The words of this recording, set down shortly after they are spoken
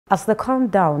As the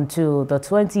countdown to the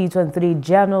 2023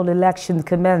 general election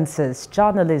commences,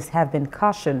 journalists have been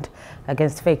cautioned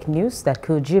against fake news that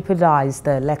could jeopardize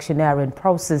the electioneering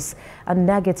process and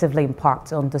negatively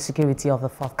impact on the security of the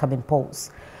forthcoming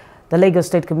polls. The Lagos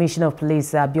State Commissioner of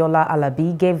Police, Abiola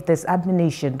Alabi, gave this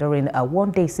admonition during a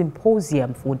one-day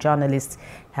symposium for journalists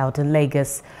held in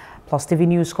Lagos. Plus TV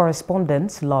News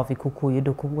correspondent Love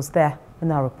Ikuku was there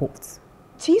in our reports.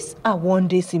 It is a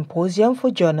one-day symposium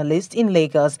for journalists in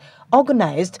Lagos,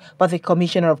 organized by the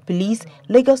Commissioner of Police,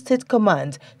 Lagos State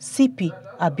Command, CP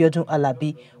Abiodun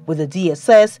Alabi, with the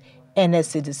DSS,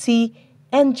 NSCDC,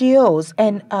 NGOs,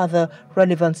 and other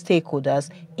relevant stakeholders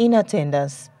in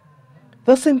attendance.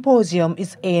 The symposium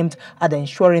is aimed at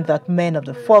ensuring that men of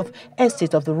the fourth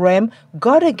estate of the realm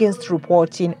guard against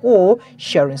reporting or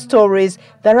sharing stories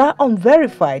that are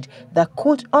unverified that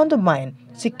could undermine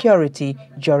security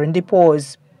during the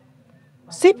polls.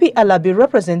 CP Alabi,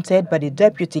 represented by the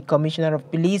Deputy Commissioner of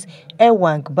Police,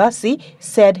 Ewang Basi,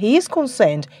 said he is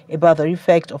concerned about the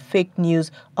effect of fake news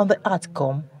on the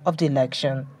outcome of the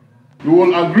election. You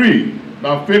will agree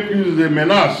that fake news is a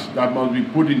menace that must be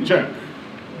put in check.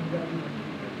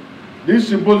 This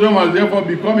symposium has therefore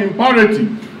become imperative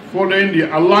following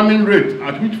the alarming rate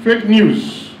at which fake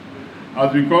news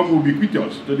has become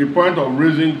ubiquitous to the point of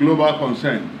raising global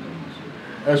concern,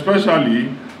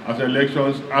 especially as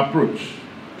elections approach.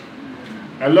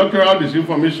 Electoral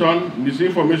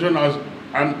misinformation as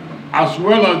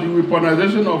well as the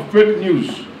weaponization of fake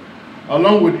news,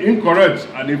 along with incorrect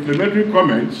and inflammatory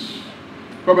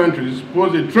commentaries,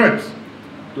 pose a threat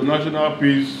to national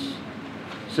peace,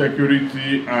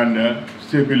 security, and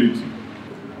stability.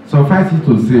 Suffice it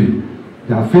to say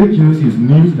that fake news is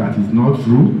news that is not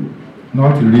true,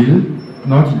 not real,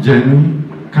 not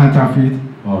genuine, counterfeit,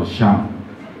 or sham.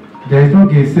 There is no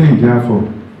gainsaying, therefore.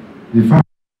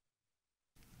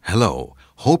 Hello,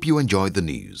 hope you enjoyed the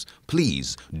news.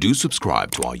 Please do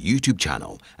subscribe to our YouTube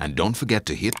channel and don't forget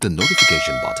to hit the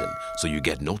notification button so you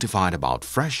get notified about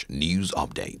fresh news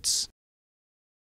updates.